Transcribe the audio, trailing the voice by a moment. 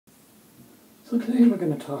So today we're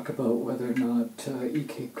going to talk about whether or not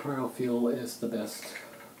EK CRYOFUEL is the best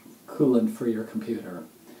coolant for your computer.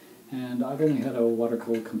 And I've only had a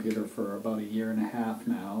water-cooled computer for about a year and a half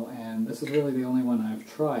now, and this is really the only one I've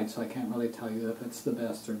tried, so I can't really tell you if it's the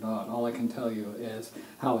best or not. All I can tell you is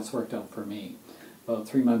how it's worked out for me. About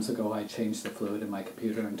 3 months ago I changed the fluid in my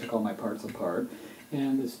computer and took all my parts apart,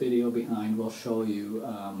 and this video behind will show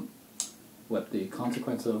you what the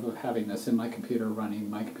consequence of having this in my computer, running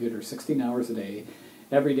my computer 16 hours a day,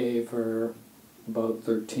 every day for about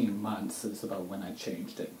 13 months is about when I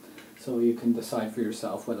changed it. So you can decide for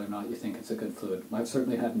yourself whether or not you think it's a good fluid. I've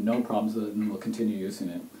certainly had no problems with it and will continue using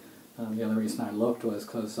it. The other reason I looked was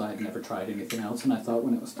because I'd never tried anything else, and I thought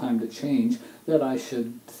when it was time to change that I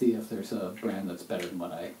should see if there's a brand that's better than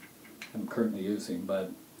what I am currently using,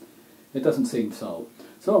 but it doesn't seem so.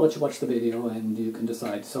 So I'll let you watch the video and you can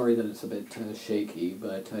decide. Sorry that it's a bit shaky,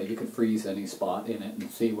 but you could freeze any spot in it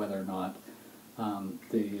and see whether or not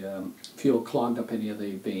the fuel clogged up any of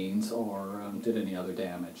the veins or did any other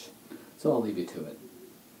damage. So I'll leave you to it.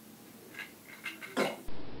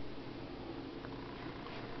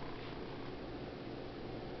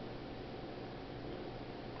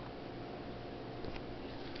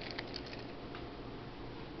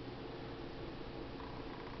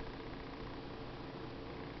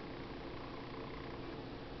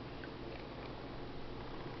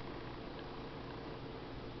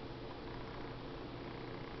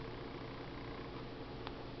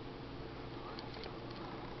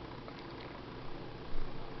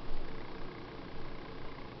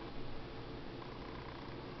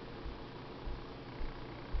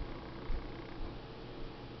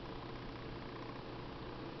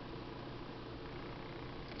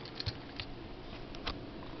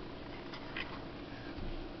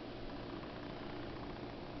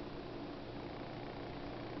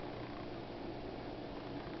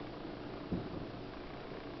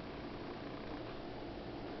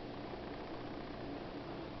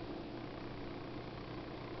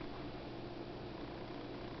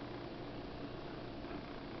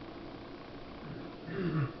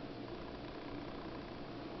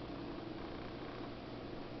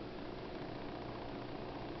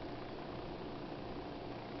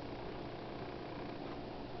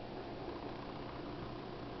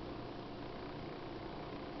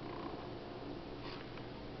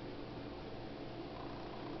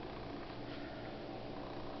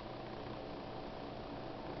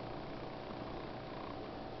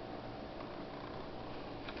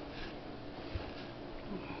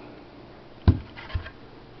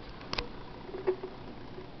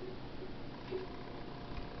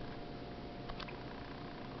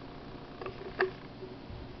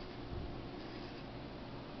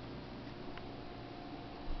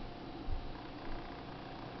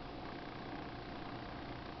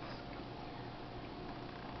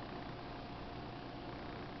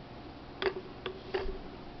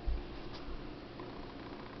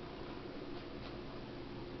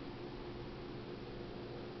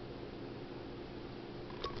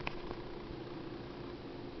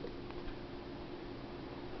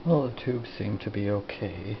 Well, the tubes seem to be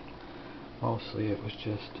okay. Mostly it was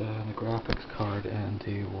just the graphics card and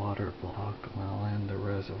the water block, well, and the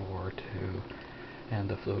reservoir too. And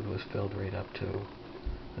the fluid was filled right up to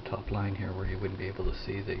the top line here where you wouldn't be able to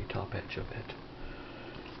see the top edge of it.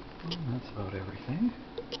 And that's about everything.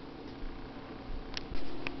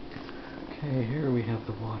 Okay, here we have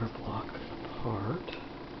the water block apart.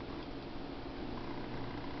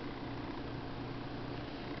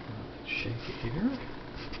 It's shaky here.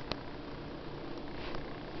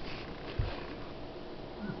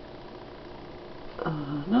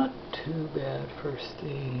 Not too bad for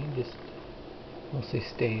stain, just mostly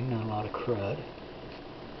stain, not a lot of crud.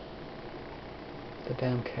 The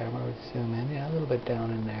damn camera would zoom in, yeah, a little bit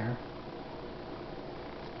down in there.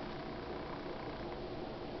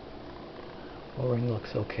 O-ring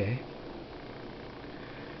looks okay.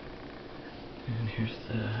 And here's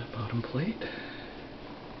the bottom plate.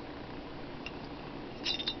 A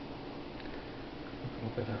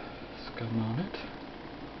little bit of scum on it.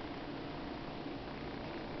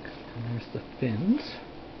 And there's the fins.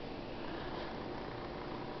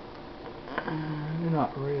 They're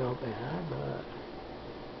not real bad, but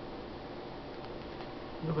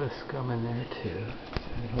a little bit of scum in there too. So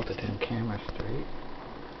I can hold the damn camera straight.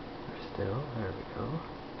 Or still, there we go.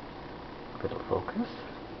 A bit of focus.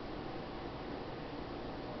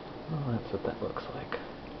 Well, that's what that looks like.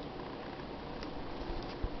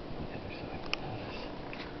 On the other side of that is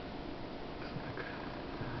looks like that.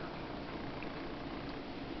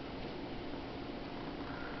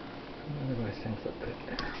 Otherwise things look good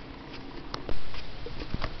there.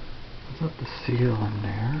 Put the seal in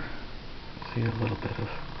there. See a little bit of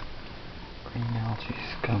green algae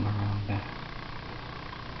scum around the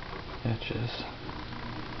edges.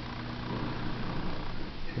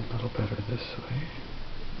 See a little better this way.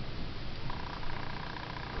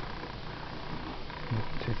 You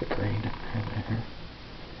can see the green in there.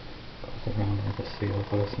 Goes around where the seal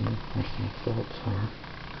was and where some faults are.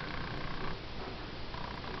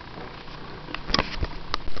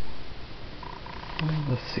 Well,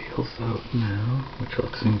 the seal's out now, which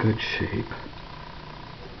looks in good shape.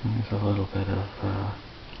 And there's a little bit of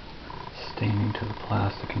staining to the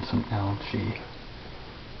plastic and some algae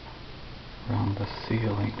around the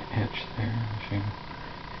sealing edge there. As you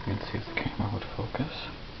can see if the camera would focus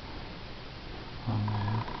on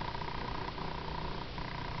that.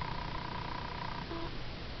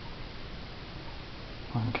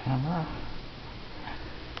 On camera.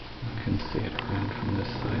 You can see it around from this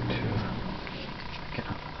side too. Get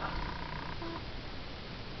up.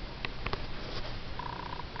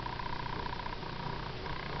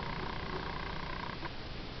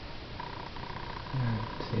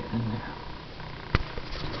 See it in there.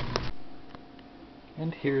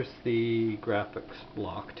 And here's the graphics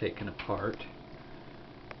block taken apart.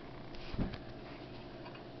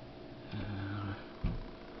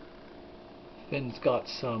 Fins got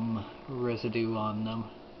some residue on them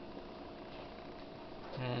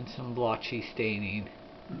and some blotchy staining.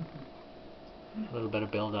 A little bit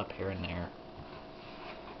of build-up here and there.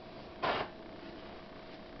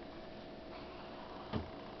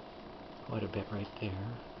 Quite a bit right there.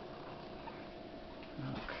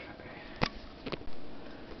 Okay.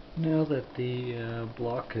 Now that the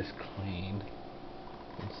block is clean,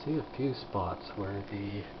 you can see a few spots where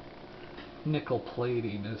the nickel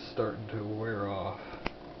plating is starting to wear off.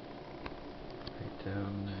 Right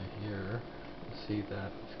down here. You can see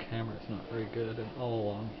that this camera's not very good, and all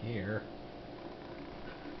along here.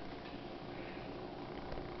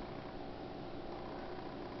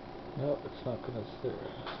 Nope, it's not going to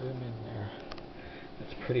zoom in there.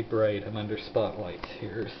 It's pretty bright. I'm under spotlights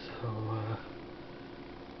here, so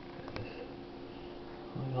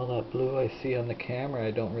all that blue I see on the camera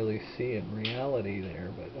I don't really see in reality there,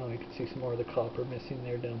 but I can see some more of the copper missing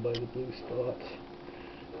there down by the blue spots.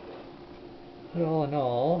 But all in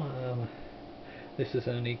all, this is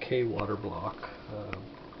an EK water block,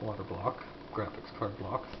 graphics card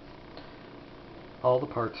block. All the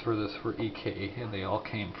parts for this were EK, and they all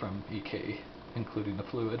came from EK, including the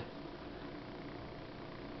fluid.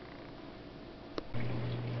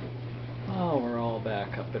 Oh, we're all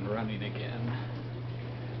back up and running again.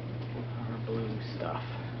 Our blue stuff.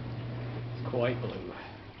 It's quite blue.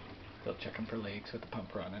 Still checking for leaks with the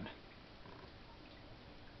pump running.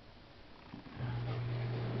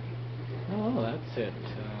 Oh, that's it.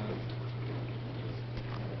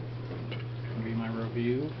 Gonna be my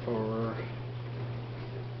review for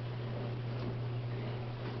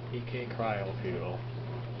EK CRYOFUEL.